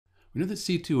We know that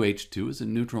C2H2 is a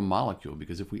neutral molecule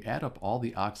because if we add up all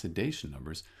the oxidation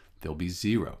numbers, they'll be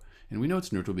 0. And we know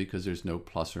it's neutral because there's no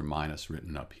plus or minus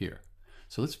written up here.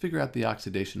 So let's figure out the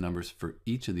oxidation numbers for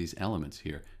each of these elements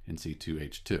here in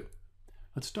C2H2.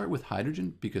 Let's start with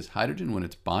hydrogen because hydrogen, when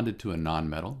it's bonded to a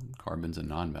nonmetal, carbon's a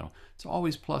nonmetal, it's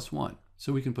always +1.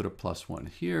 So we can put a +1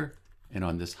 here, and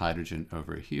on this hydrogen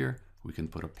over here, we can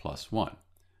put a +1.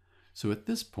 So at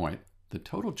this point, the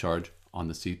total charge on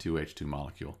the C2H2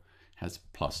 molecule has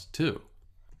 +2.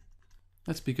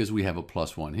 That's because we have a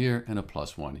 +1 here and a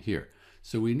 +1 here.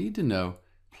 So we need to know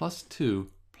 +2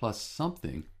 plus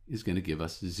something is going to give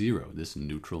us 0, this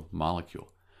neutral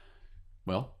molecule.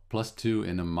 Well, +2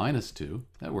 and a -2,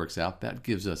 that works out, that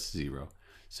gives us 0.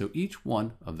 So each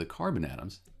one of the carbon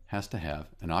atoms has to have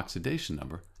an oxidation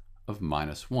number of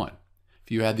 -1.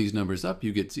 If you add these numbers up,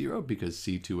 you get 0 because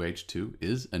C2H2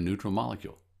 is a neutral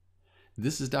molecule.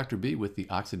 This is Dr. B with the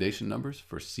oxidation numbers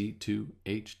for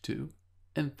C2H2,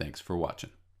 and thanks for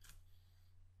watching.